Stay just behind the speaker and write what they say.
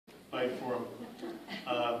fight for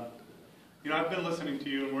them. You know, I've been listening to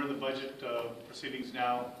you, and we're in the budget proceedings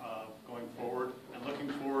now going forward, and looking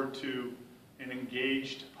forward to an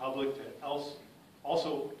engaged public to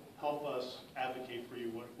also help us advocate for you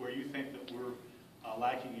where you think that we're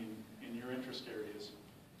lacking in your interest areas.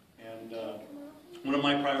 And one of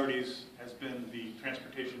my priorities has been the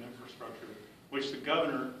transportation infrastructure, which the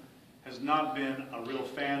governor has not been a real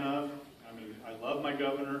fan of. I mean, I love my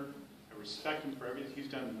governor. I respect him for everything. He's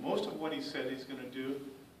done most of what he said he's going to do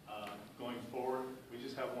going forward. We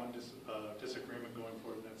just have one disagreement going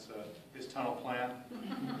forward, and that's his tunnel plan.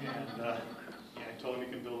 And yeah, I told him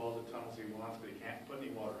he can build all the tunnels he wants, but he can't put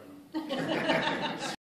any water in them.